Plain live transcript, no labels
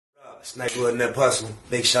Snakewood and that Hustle.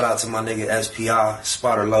 Big shout out to my nigga SPI,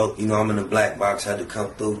 Spotter Low. You know I'm in the black box, had to come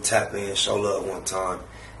through, tap in, show love one time.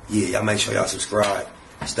 Yeah, y'all make sure y'all subscribe.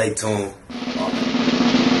 Stay tuned.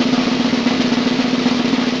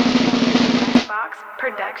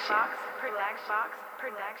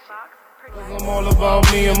 I'm all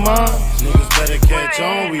about me and mine. Niggas better catch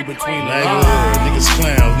on, we between the lines. Niggas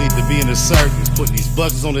clowns need to be in the circus. Putting these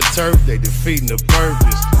buckets on the turf, they defeating the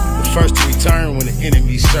purpose. The first to return when the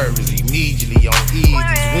enemy serves. Immediately on ease,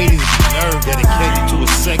 these weenies be nerve dedicated to a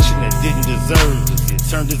section that didn't deserve us. It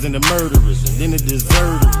turned us into murderers and then it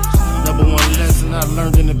deserted us. Number one lesson I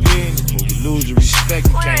learned in the pen: when you lose your respect,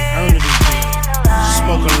 you can't earn it again.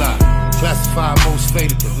 Smoke a lot, classified most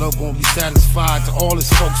faded. The local won't be satisfied till all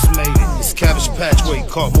his folks made it. This Cabbage Patch where he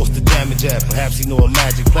caught most of the damage at. Perhaps he know a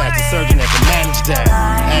magic plastic surgeon that can manage that.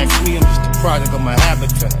 Ask me, I'm just a product of my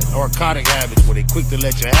habitat. Narcotic habits where they quick to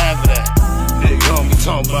let you have it at. Big homie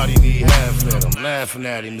talking about he need half that. I'm laughing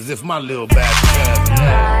at him as if my little bastard having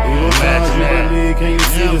that. Can you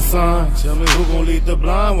see the sign? Tell me who gon' lead the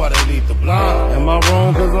blind, why they lead the blind? Am I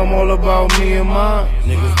wrong cause I'm all about me and mine?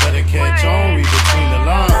 Niggas better catch on, read between the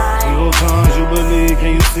lines. Evil times you believe,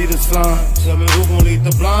 can you see the sign? Tell me who gon' lead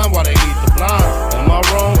the blind, why they lead the blind? Am I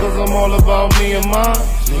wrong cause I'm all about me and mine?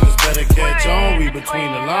 Niggas better catch on, read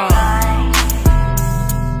between the lines.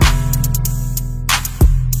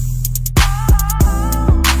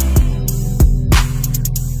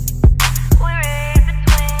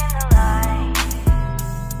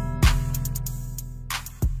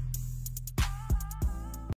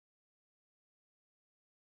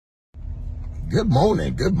 Good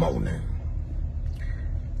morning, good morning.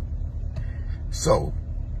 So,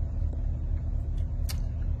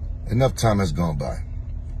 enough time has gone by.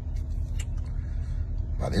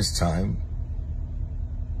 By this time,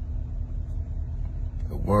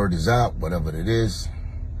 the word is out, whatever it is.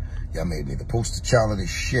 Y'all made me the poster child of this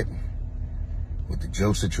shit with the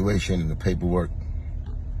Joe situation and the paperwork.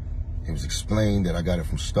 It was explained that I got it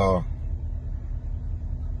from Star.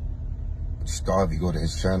 Star, if you go to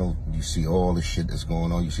his channel, you see all the shit that's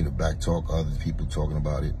going on. You see the back talk, other people talking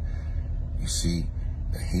about it. You see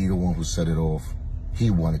that he the one who set it off. He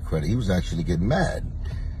wanted credit. He was actually getting mad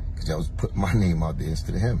because I was putting my name out there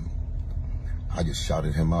instead of him. I just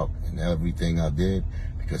shouted him out in everything I did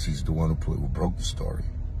because he's the one who broke the story.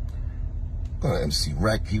 MC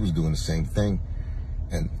Rec, he was doing the same thing,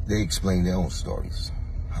 and they explained their own stories.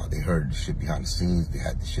 How they heard the shit behind the scenes, they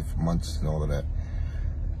had the shit for months and all of that.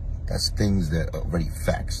 That's things that are already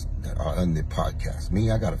facts that are on the podcast. Me,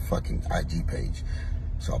 I got a fucking IG page.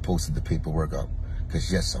 So I posted the paperwork up. Because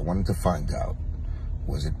yes, I wanted to find out,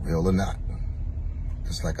 was it real or not?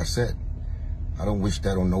 Just like I said, I don't wish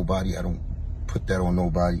that on nobody. I don't put that on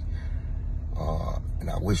nobody. And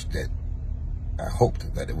I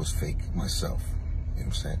hoped that it was fake myself. You know what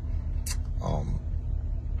I'm saying?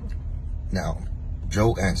 Now,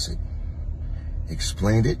 Joe answered. He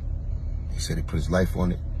explained it. He said he put his life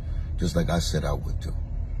on it. Just like I said I would do.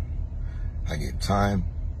 I gave time.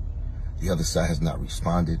 The other side has not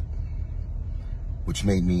responded, which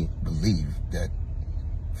made me believe that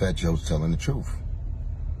Fat Joe's telling the truth.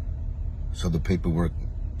 So the paperwork,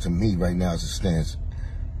 to me right now as it stands,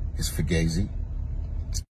 is FUGAZI.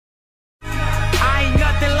 I ain't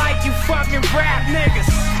nothing like you fucking rap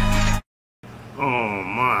niggas. Oh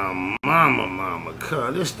my mama,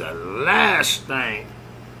 cuz this the last thing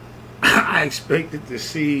I expected to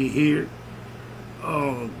see here.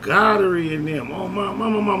 Goddard and them. Oh, my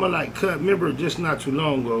mama like cut. Remember just not too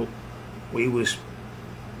long ago, we was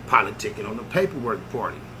politicking on the paperwork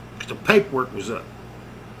party. Cause the paperwork was up.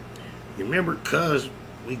 You remember, cuz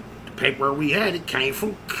the paperwork we had, it came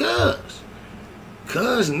from Cuz.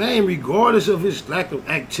 Cuz' name, regardless of his lack of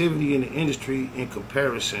activity in the industry in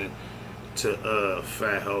comparison to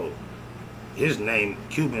Fat Ho, his name,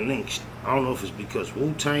 Cuban Linx. I don't know if it's because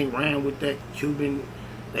Wu-Tang ran with that Cuban.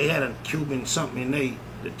 They had a Cuban something in the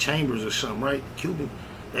chambers or something, right? Cuban,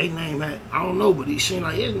 they name had, I don't know, but he seemed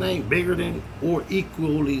like his name bigger than or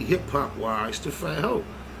equally hip-hop wise to Fat Ho.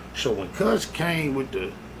 So when Cuz came with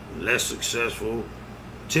the less successful,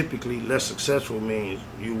 typically less successful means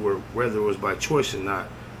you were, whether it was by choice or not,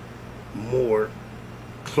 more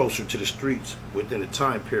closer to the streets within the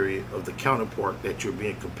time period of the counterpart that you're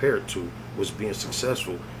being compared to was being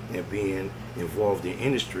successful and being involved in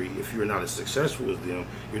industry. If you're not as successful as them,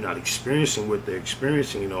 you're not experiencing what they're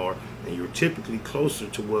experiencing and you're typically closer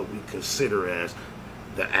to what we consider as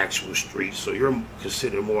the actual streets. So you're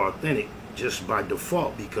considered more authentic just by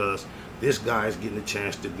default because this guy is getting a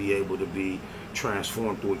chance to be able to be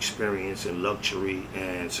transformed through experience and luxury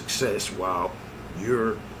and success while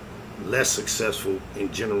you're less successful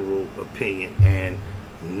in general opinion and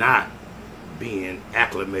not being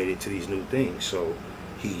acclimated to these new things. So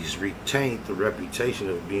he's retained the reputation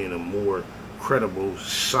of being a more credible,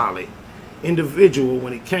 solid individual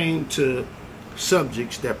when it came to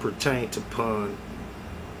subjects that pertain to Pun,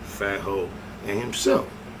 Fat Ho, and himself.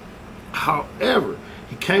 However,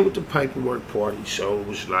 he came with the paperwork party, so it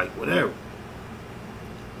was like, whatever.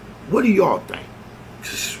 What do y'all think?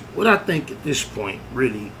 'Cause what I think at this point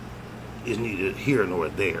really is neither here nor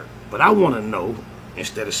there. But I want to know,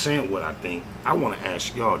 instead of saying what I think, I want to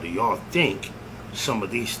ask y'all, do y'all think some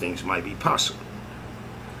of these things might be possible?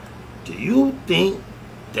 Do you think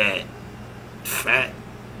that Fat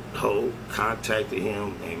Ho contacted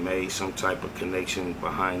him and made some type of connection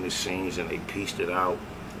behind the scenes and they pieced it out?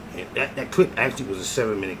 And that clip actually was a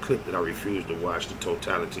 7-minute clip that I refused to watch the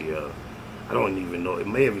totality of. I don't even know. It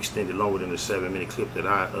may have extended longer than the 7-minute clip that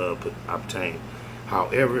I obtained.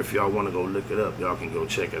 However, if y'all want to go look it up, y'all can go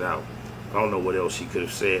check it out. I don't know what else he could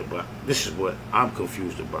have said, but this is what I'm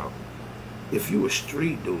confused about. If you a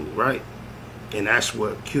street dude, right? And that's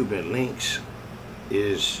what Cuban Linx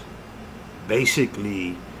is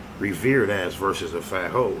basically revered as versus a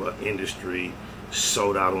Fat Ho, industry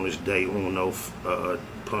sold out on his day uno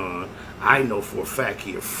Pun. I know for a fact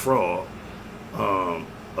he a fraud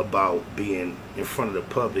about being in front of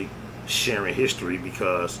the public sharing history,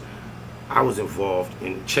 because I was involved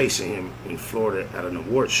in chasing him in Florida at an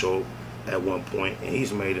award show at one point, and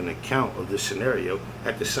he's made an account of this scenario.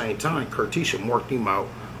 At the same time, Curtisha marked him out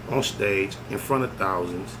on stage in front of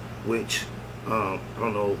thousands, which I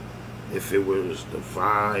don't know if it was the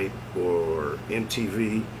Vibe or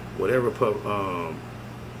MTV, whatever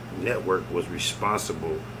network was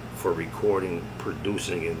responsible for recording,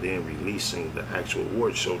 producing, and then releasing the actual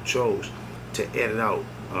award show, chose to edit out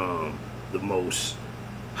the most,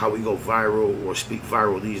 how we go viral or speak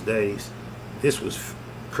viral these days. This was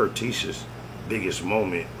Curtisha's biggest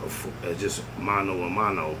moment of just mano a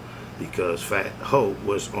mano, because Fat Ho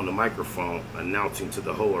was on the microphone announcing to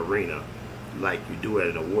the whole arena like you do at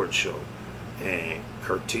an award show. And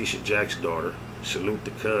Curtisha Jack's daughter, salute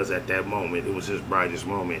the cuz at that moment. It was his brightest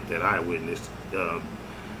moment that I witnessed.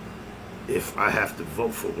 If I have to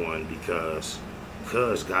vote for one, because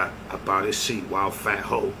cuz got about his seat while Fat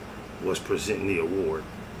Ho was presenting the award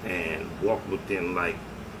and walked within like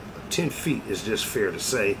 10 feet, is just fair to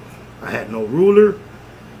say. I had no ruler,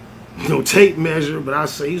 no tape measure, but I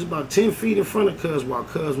say he's about 10 feet in front of cuz while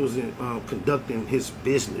cuz was conducting his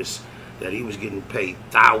business that he was getting paid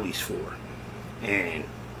thousands for. And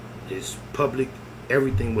his public,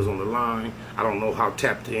 everything was on the line. I don't know how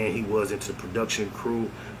tapped in he was into the production crew.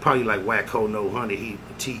 Probably like Wacko No Honey, he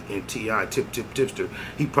and T.I. Tipster.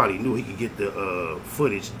 He probably knew he could get the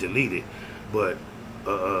footage deleted. But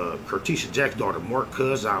Curtisha Jack's daughter marked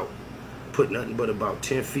cuz out, put nothing but about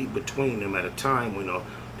 10 feet between them at a time when the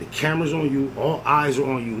camera's on you, all eyes are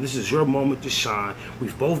on you. This is your moment to shine.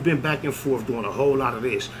 We've both been back and forth doing a whole lot of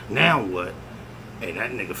this. Now what? Hey,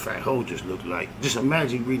 that nigga Fat Ho just looked like, just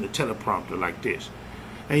imagine reading a teleprompter like this.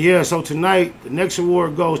 And yeah, so tonight, the next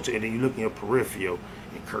award goes to, and then you look in your peripheral,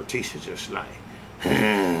 and Curtisha's just like,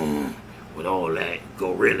 with all that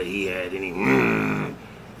gorilla he had in him, and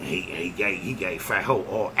he gave Fat Ho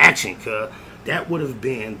all action, cuz that would have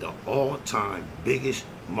been the all-time biggest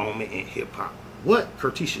moment in hip-hop. What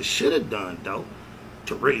Curtisha should have done, though,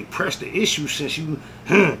 to really press the issue, since you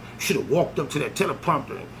should have walked up to that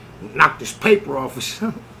teleprompter and knocked this paper off or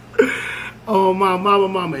something. Oh, my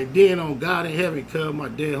mama, and then on God in heaven, cuz my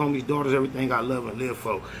dead homies, daughters, everything I love and live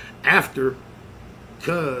for. After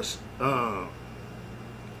cuz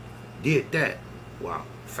did that, wow,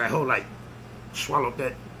 Fat Ho like swallowed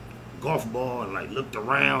that golf ball and like looked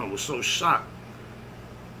around and was so shocked.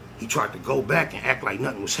 He tried to go back and act like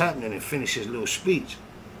nothing was happening and finish his little speech.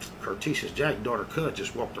 Curtisha's Jack daughter cuz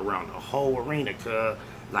just walked around the whole arena, cuz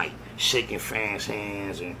like shaking fans'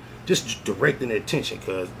 hands and just directing their attention,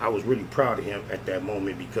 cuz I was really proud of him at that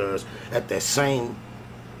moment, because at that same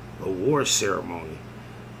award ceremony,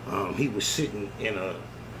 he was sitting in a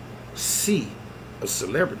sea of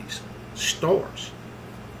celebrities, stars,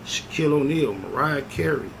 Shaquille O'Neal, Mariah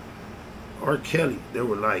Carey, R. Kelly. There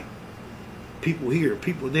were like people here,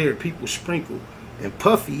 people there, people sprinkled. And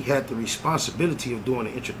Puffy had the responsibility of doing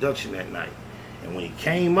the introduction that night. And when he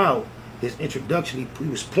came out, his introduction, he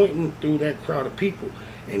was pointing through that crowd of people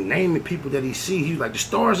and naming people that he see. He was like, the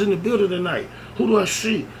stars in the building tonight. Who do I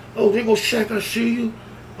see? Oh, there goes Shaq, I see you.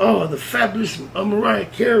 Oh, the fabulous Mariah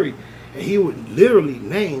Carey. And he would literally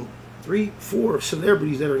name 3-4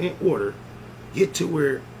 celebrities that are in order, get to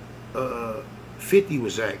where 50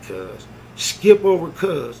 was at, cuz, skip over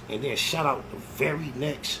cuz, and then shout out the very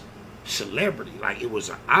next celebrity. Like, it was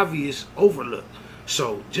an obvious overlook.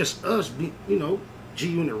 So just us, you know,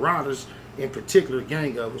 G-Unit riders, in particular,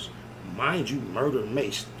 gang of us, mind you, murdered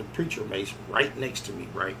Mace, the preacher Mace, right next to me,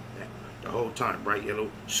 right? The whole time, bright yellow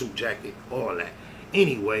suit jacket, all that.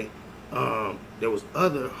 Anyway, there was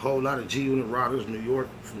whole lot of G-Unit riders in New York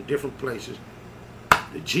from different places.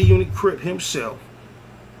 The G-Unit Crip himself,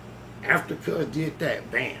 after Cuz did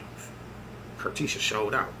that, bam, Curtisha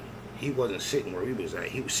showed out. He wasn't sitting where he was at.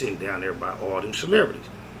 He was sitting down there by all them celebrities.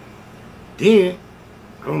 Then,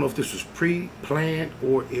 I don't know if this was pre-planned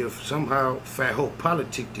or if somehow Fat Hope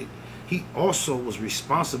politicked it. He also was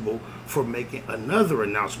responsible for making another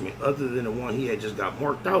announcement other than the one he had just got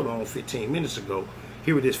marked out on 15 minutes ago.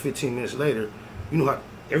 Here it is 15 minutes later. You know how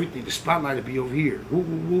everything, the spotlight would be over here. Woo,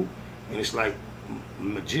 woo, woo. And it's like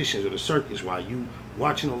magicians of the circus. While you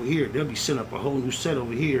watching over here, they'll be setting up a whole new set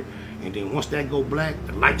over here. And then once that go black,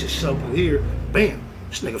 the light just show up over here. Bam.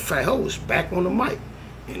 This nigga Fat Ho is back on the mic.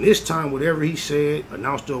 And this time, whatever he said,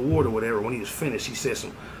 announced the award or whatever, when he was finished, he said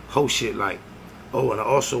some whole shit like, oh, and I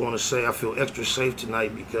also want to say I feel extra safe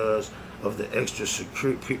tonight because of the extra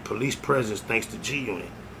security police presence thanks to G-Unit.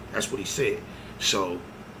 That's what he said. So,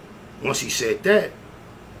 once he said that,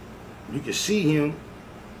 you can see him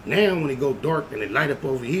now when it go dark and it light up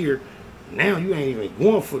over here. Now you ain't even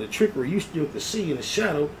going for the trickery. You still can see in the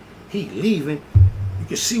shadow, he leaving. You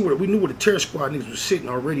can see where we knew where the terror squad niggas was sitting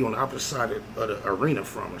already on the opposite side of the arena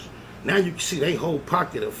from us. Now you can see they whole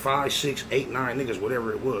pocket of 5, 6, 8, 9 niggas,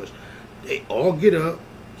 whatever it was. They all get up,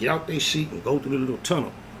 get out their seat, and go through the little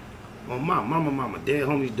tunnel. My mama, dead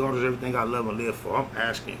homies, daughters, everything I love and live for. I'm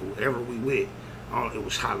asking whoever we with. It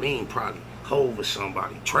was Halim probably, Hove or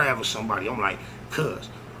somebody, Trav or somebody. I'm like, cuz,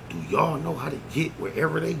 do y'all know how to get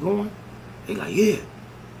wherever they going? They like, yeah.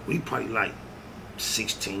 We probably like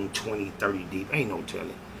 16, 20, 30 deep. Ain't no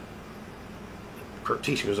telling.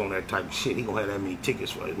 Curtisha was on that type of shit. He gonna have that many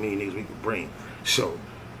tickets for as many niggas we could bring. So,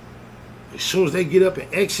 as soon as they get up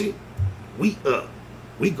and exit, we up.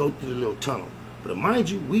 We go through the little tunnel. But mind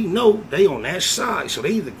you, we know they on that side. So they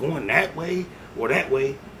either going that way or that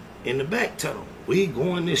way in the back tunnel. We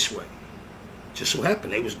going this way. Just so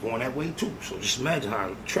happened they was going that way too. So just imagine how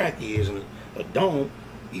the track is in a dome.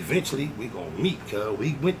 Eventually, we gonna meet, cuz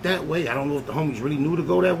we went that way. I don't know if the homies really knew to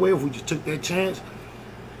go that way, or if we just took that chance.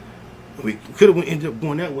 We could have ended up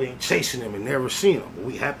going that way and chasing them and never seen them. But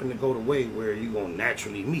we happened to go the way where you gonna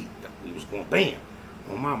naturally meet. We was going bam.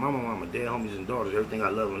 On my mama, dead homies and daughters, everything I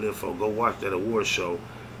love and live for. Go watch that award show.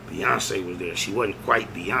 Beyonce was there. She wasn't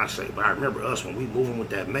quite Beyonce, but I remember us when we moving with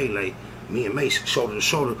that melee, me and Mace, shoulder to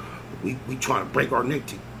shoulder, we trying to break our neck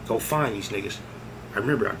to go find these niggas. I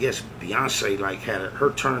remember, I guess Beyonce like had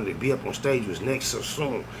her turn to be up on stage was next so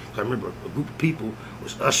soon. I remember a group of people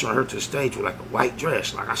was ushering her to the stage with like a white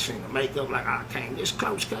dress. Like I seen the makeup, like I came this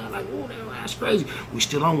close, cuz like, oh, that's crazy. We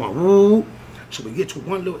still on one, woo. So we get to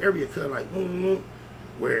one little area, cuz like,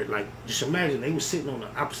 where like, just imagine they was sitting on the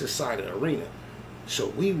opposite side of the arena. So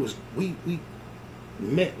we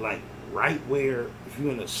met like right where, if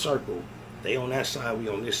you're in a circle, they on that side, we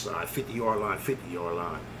on this side, 50-yard line, 50-yard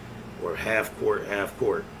line. Or half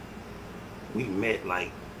court, we met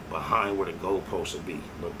like behind where the goalposts would be,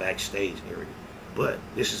 but backstage area. But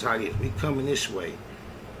this is how it is. We coming this way,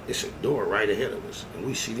 it's a door right ahead of us, and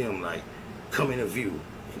we see them like come in a view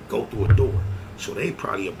and go through a door. So they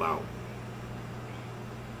probably about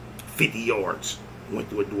 50 yards went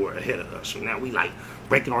through a door ahead of us. So now we like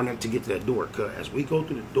breaking our neck to get to that door. Cause as we go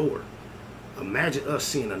through the door, imagine us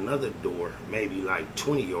seeing another door, maybe like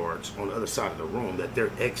 20 yards on the other side of the room that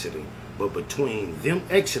they're exiting. But between them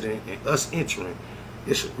exiting and us entering,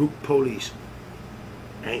 it's a group of police.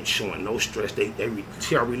 Ain't showing no stress. They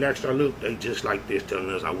see how relaxed I look? They just like this,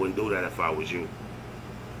 telling us, I wouldn't do that if I was you.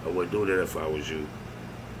 I wouldn't do that if I was you.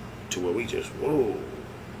 To where we just, whoa,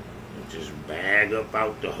 just bag up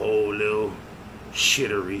out the whole little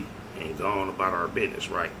shittery and go on about our business,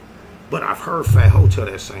 right? But I've heard Fat Ho tell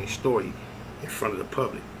that same story in front of the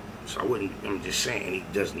public. So I'm just saying, he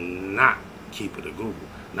does not keep it a Google.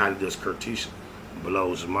 Neither does Curtisha.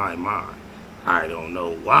 Blows my mind. I don't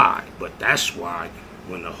know why, but that's why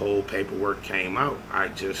when the whole paperwork came out, I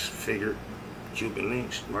just figured Cuban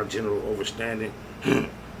Linx, my general overstanding,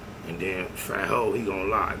 and then Fat Ho, he gonna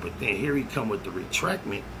lie. But then here he come with the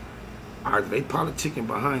retractment. Are they politicking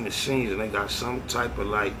behind the scenes and they got some type of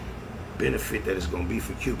like benefit that is going to be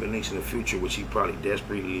for Cuban Linx in the future, which he probably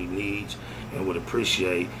desperately needs and would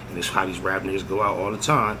appreciate, and it's how these rap niggas go out all the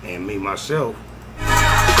time, and me myself.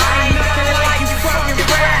 I ain't nothing like you fucking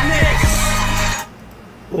rap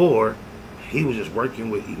niggas. Or he was just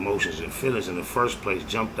working with emotions and feelings in the first place,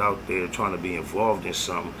 jumped out there trying to be involved in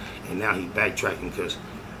something, and now he backtracking because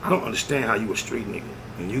I don't understand how you a street nigga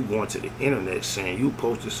and you going to the internet saying you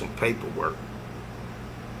posted some paperwork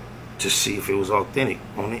to see if it was authentic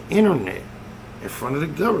on the internet in front of the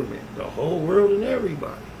government, the whole world and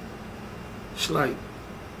everybody. It's like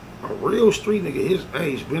a real street nigga his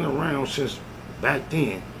age been around since back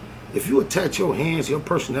then. If you attach your hands, your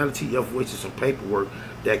personality, your voice to some paperwork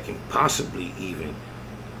that can possibly even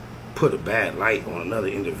put a bad light on another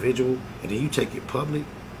individual, and then you take it public,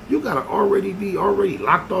 you gotta be already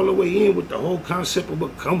locked all the way in with the whole concept of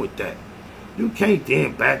what come with that. You can't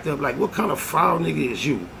then back up. Like, what kind of foul nigga is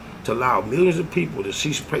you to allow millions of people to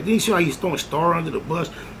see some paper? Did you see how he's throwing Star under the bus?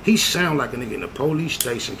 He sound like a nigga in the police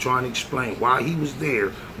station trying to explain why he was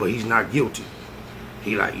there, but he's not guilty.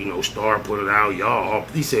 He like, you know, Star put it out, y'all.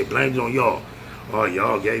 He said, blamed it on y'all. Oh,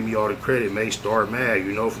 y'all gave me all the credit, made Star mad,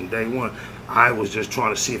 you know, from day one. I was just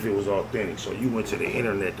trying to see if it was authentic. So you went to the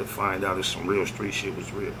internet to find out if some real street shit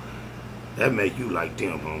was real. That make you like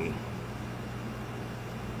them, homie.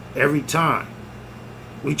 Every time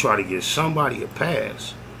we try to give somebody a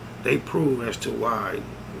pass, they prove as to why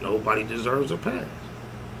nobody deserves a pass.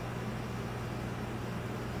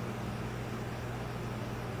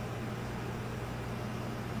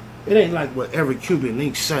 It ain't like what every Cuban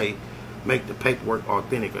Linx say make the paperwork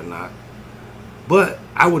authentic or not. But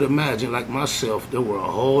I would imagine, like myself, there were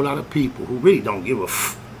a whole lot of people who really don't give a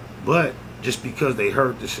f, but just because they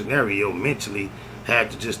heard the scenario mentally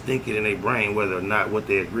had to just think it in their brain whether or not what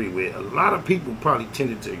they agree with. A lot of people probably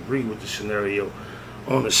tended to agree with the scenario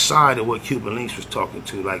on the side of what Cuban Linx was talking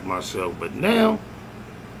to, like myself. But now,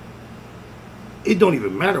 it don't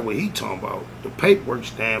even matter what he talking about. The paperwork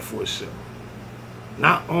stand for itself.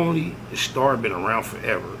 Not only has Star been around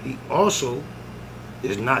forever, he also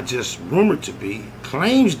is not just rumored to be,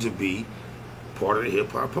 claims to be part of the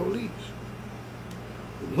hip-hop police.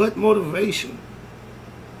 What motivation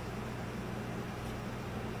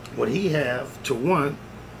would he have to, one,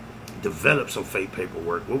 develop some fake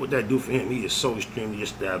paperwork? What would that do for him? He is so extremely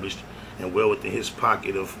established and well within his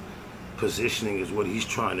pocket of positioning is what he's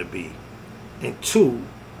trying to be. And two,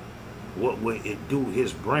 what would it do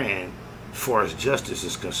his brand as far as justice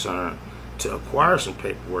is concerned to acquire some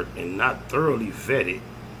paperwork and not thoroughly vet it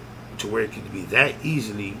to where it could be that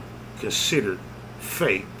easily considered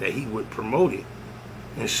fake that he would promote it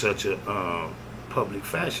in such a public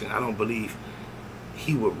fashion? I don't believe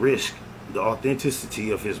he would risk the authenticity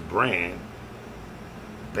of his brand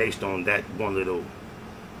based on that one little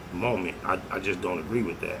moment. I just don't agree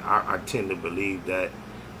with that. I tend to believe that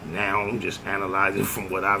now, I'm just analyzing from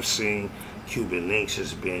what I've seen, Cuban Linx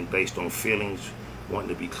has been based on feelings, wanting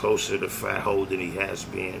to be closer to Fat Ho than he has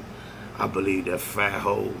been. I believe that Fat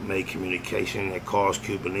Ho made communication that caused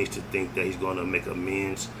Cuban Linx to think that he's going to make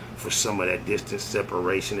amends for some of that distance,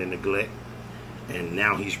 separation, and neglect. And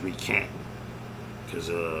now he's recanting. Because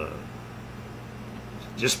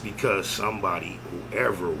just because somebody,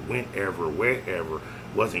 whoever, whenever, wherever,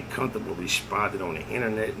 wasn't comfortable responding on the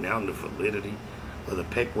internet, now the validity of the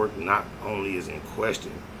paperwork not only is in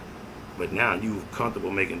question, but now you're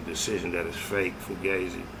comfortable making a decision that is fake.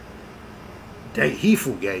 Fugazi. He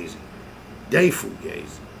Fugazi. They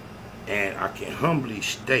Fugazi. And I can humbly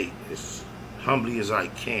state, as humbly as I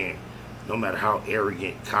can, no matter how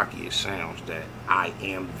arrogant, cocky it sounds, that I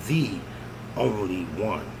am the only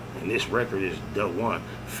one. And this record is the one,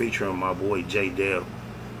 featuring my boy J Dell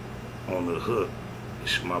on the hook.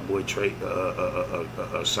 It's my boy Trey,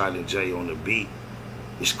 Silent J on the beat.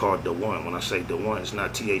 It's called The One. When I say The One, it's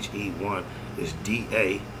not THE1, it's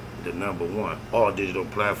DA, the number one. All digital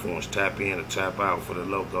platforms, tap in or tap out for the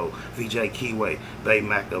logo. VJ Keyway, Bay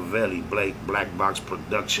Machiavelli, Blake, Black Box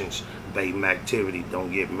Productions, Bay Mactivity.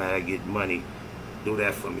 Don't get mad, get money. Do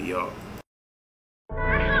that for me, y'all.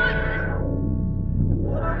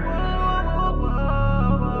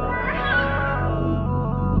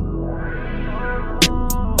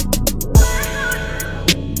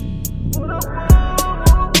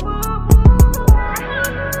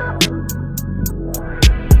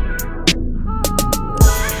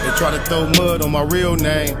 Try to throw mud on my real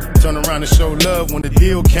name, turn around and show love when the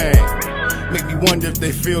deal came. Make me wonder if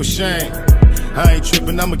they feel shame. I ain't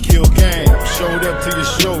tripping, I'ma kill game. Showed up to your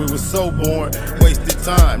show, it was so boring. Wasted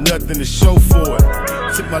time, nothing to show for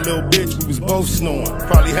it. Took my little bitch, we was both snoring.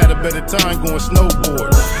 Probably had a better time going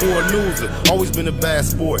snowboard. Poor loser, always been a bad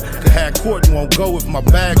sport. Could have court and won't go if my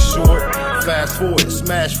bag's short. Fast forward,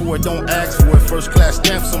 smash for it, don't ask for it. First class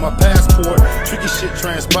stamps on my passport. Tricky shit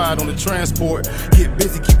transpired on the transport. Get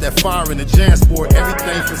busy, keep that fire in the Jansport.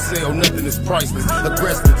 Everything for sale, nothing is priceless.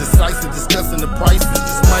 Aggressive, decisive, discussing the prices.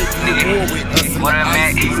 Just might be a war with us and the ISIS. What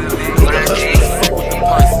I G? What I G?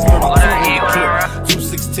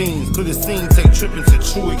 16s. Could've seen take tripping to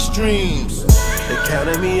true extremes. They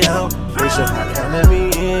counted me out, they should have counted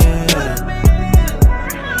me in.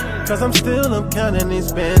 Cause I'm counting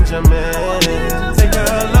these Benjamins. Take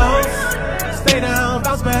a loss, stay down,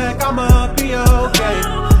 bounce back, I'ma be okay.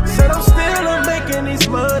 Said I'm still making these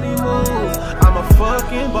money moves, I'm a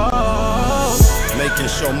fucking boss. Making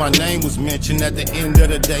sure my name was mentioned at the end of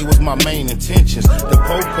the day was my main intentions. The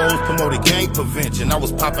po-pos promoted gang prevention. I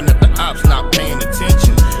was popping at the ops, not paying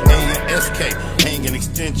attention. SK, hanging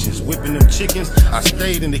extensions, whipping them chickens, I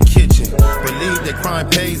stayed in the kitchen. Believe that crime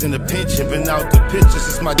pays in the pension. Been out the pictures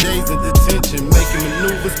since my days in detention. Making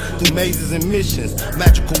maneuvers through mazes and missions.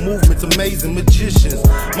 Magical movements, amazing magicians.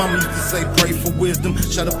 Mama used to say pray for wisdom.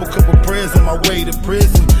 Shut up a couple prayers on my way to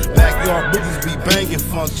prison. Backyard boogies be banging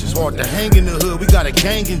functions. Hard to hang in the hood, we got a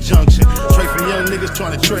gang injunction. Straight from young niggas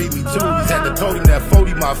trying to trade me tooties. Had to told him that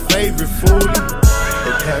 40 my favorite foodie.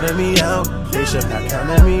 They counted me out, they should have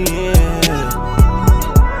counted me in.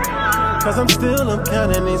 Cause I'm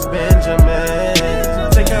counting these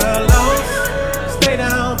Benjamins. Take a loss, stay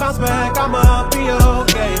down, bounce back, I'ma be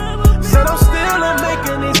okay. Said I'm still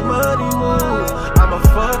making these money moves, I'm a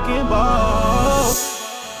fucking boss.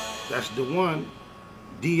 That's the one,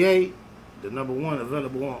 DA, the #1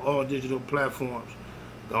 available on all digital platforms.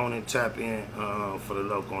 Go on and tap in for the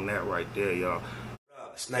look on that right there, y'all.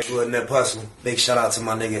 Snakewood and that hustle. Big shout out to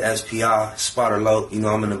my nigga SPI, Spotter Low. You know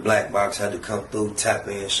I'm in the black box, had to come through, tap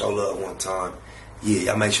in, show love one time. Yeah,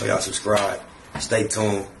 y'all make sure y'all subscribe. Stay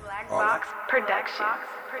tuned. Black Box Productions.